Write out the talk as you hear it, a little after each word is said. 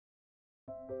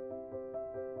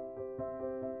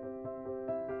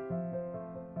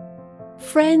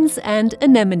Friends and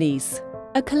Anemones,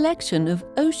 a collection of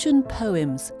ocean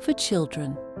poems for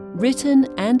children, written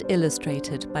and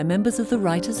illustrated by members of the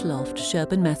Writers Loft,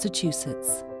 Sherborn,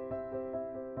 Massachusetts.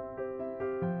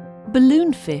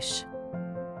 Balloonfish.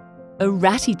 A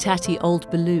ratty-tatty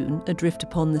old balloon adrift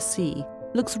upon the sea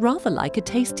looks rather like a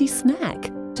tasty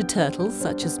snack to turtles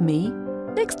such as me.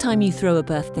 Next time you throw a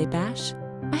birthday bash,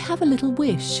 I have a little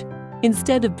wish.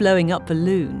 Instead of blowing up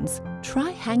balloons, try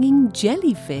hanging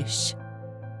jellyfish.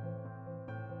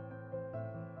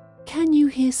 Can you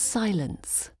hear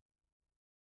silence?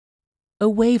 A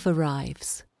wave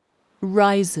arrives.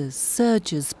 Rises,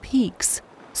 surges, peaks,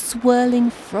 swirling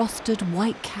frosted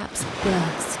whitecaps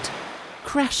burst,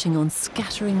 crashing on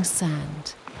scattering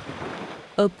sand.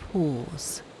 A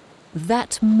pause.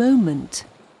 That moment,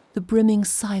 the brimming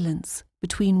silence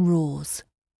between roars,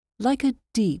 like a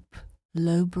deep,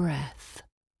 low breath.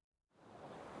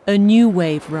 A new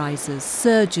wave rises,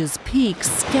 surges, peaks,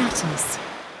 scatters,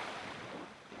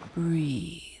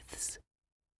 breathes.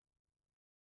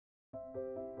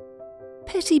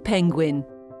 Petty Penguin.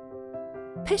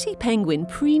 Petty Penguin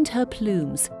preened her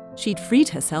plumes. She'd freed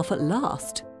herself at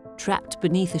last. Trapped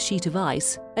beneath a sheet of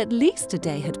ice, at least a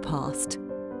day had passed.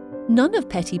 None of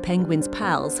Petty Penguin's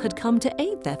pals had come to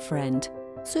aid their friend,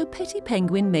 so Petty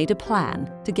Penguin made a plan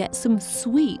to get some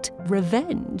sweet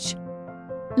revenge.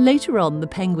 Later on, the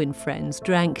penguin friends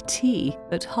drank tea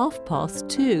at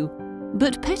 2:30,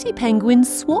 but Petty Penguin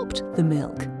swapped the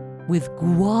milk with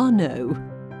guano.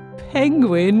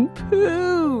 Penguin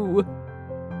poo!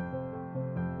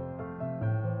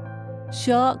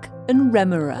 Shark and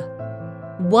Remora.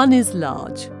 One is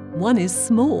large, one is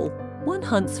small. One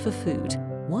hunts for food,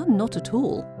 one not at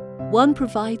all. One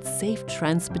provides safe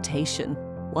transportation,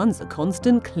 one's a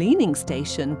constant cleaning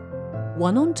station.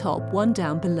 One on top, one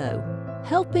down below,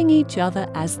 helping each other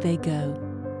as they go.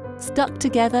 Stuck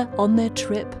together on their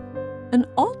trip, an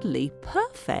oddly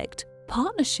perfect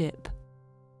partnership.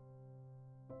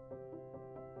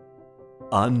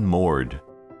 Unmoored.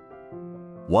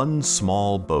 One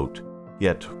small boat,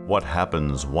 yet what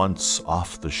happens once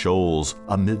off the shoals,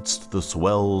 amidst the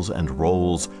swells and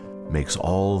rolls, makes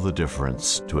all the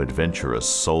difference to adventurous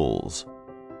souls.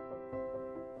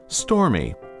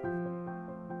 Stormy.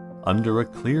 Under a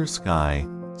clear sky,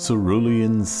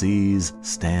 cerulean seas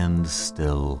stand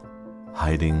still,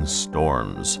 hiding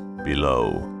storms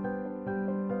below.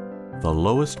 The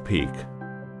lowest peak.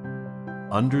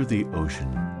 Under the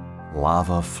ocean,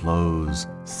 lava flows,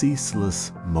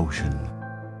 ceaseless motion,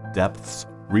 depths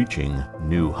reaching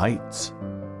new heights.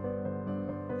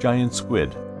 Giant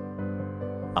squid.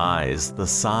 Eyes the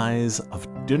size of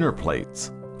dinner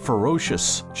plates.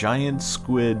 Ferocious giant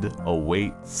squid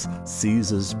awaits,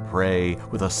 seizes prey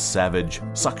with a savage,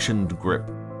 suctioned grip,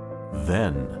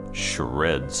 then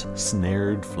shreds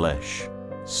snared flesh,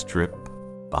 strip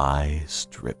by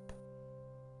strip.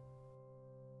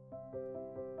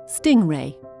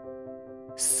 Stingray.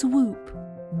 Swoop,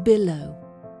 billow,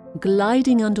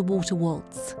 gliding underwater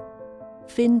waltz.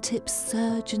 Fin tips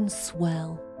surge and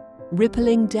swell,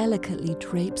 rippling delicately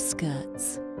draped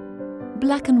skirts.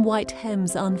 Black and white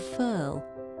hems unfurl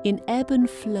in ebb and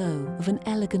flow of an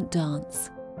elegant dance.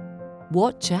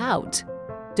 Watch out!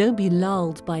 Don't be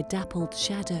lulled by dappled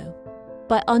shadow,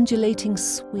 by undulating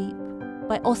sweep,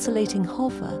 by oscillating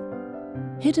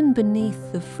hover. Hidden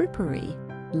beneath the frippery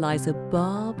lies a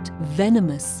barbed,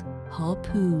 venomous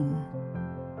harpoon.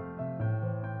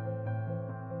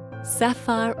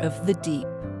 Sapphire of the deep.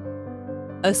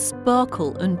 A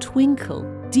sparkle and twinkle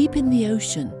deep in the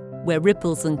ocean, where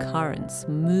ripples and currents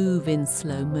move in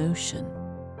slow motion.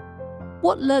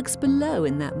 What lurks below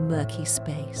in that murky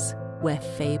space, where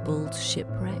fabled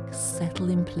shipwrecks settle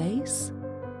in place?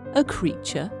 A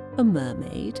creature, a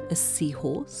mermaid, a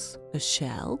seahorse, a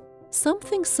shell?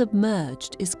 Something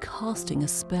submerged is casting a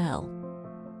spell.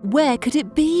 Where could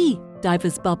it be?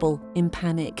 Divers bubble in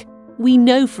panic. We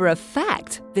know for a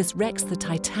fact this wrecks the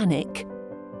Titanic.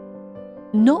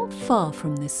 Not far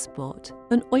from this spot,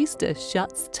 an oyster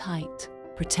shuts tight,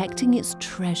 protecting its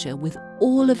treasure with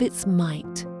all of its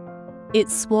might. It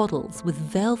swaddles with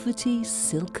velvety,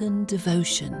 silken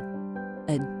devotion,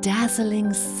 a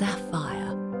dazzling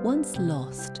sapphire once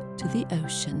lost to the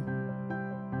ocean.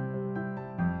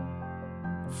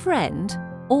 Friend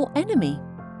or enemy?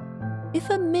 If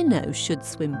a minnow should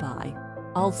swim by,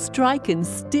 I'll strike and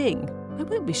sting. I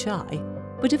won't be shy.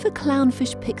 But if a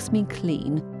clownfish picks me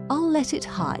clean, I'll let it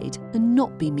hide and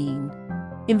not be mean.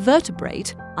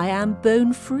 Invertebrate, I am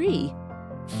bone-free.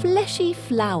 Fleshy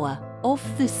flower of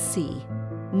the sea.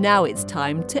 Now it's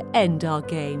time to end our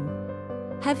game.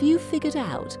 Have you figured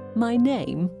out my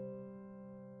name?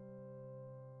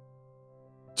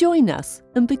 Join us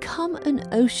and become an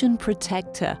ocean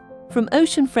protector. From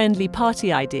ocean-friendly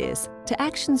party ideas to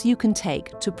actions you can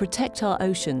take to protect our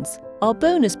oceans, our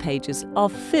bonus pages are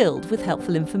filled with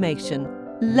helpful information.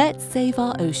 Let's save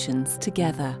our oceans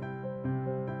together.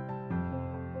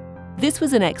 This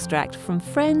was an extract from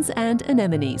Friends and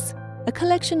Anemones, a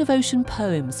collection of ocean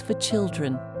poems for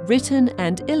children, written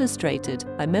and illustrated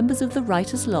by members of the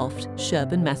Writers Loft,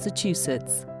 Sherborn,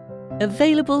 Massachusetts.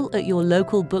 Available at your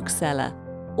local bookseller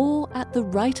or at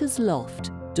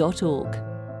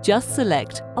thewritersloft.org. Just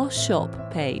select our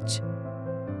shop page.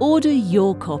 Order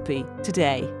your copy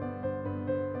today.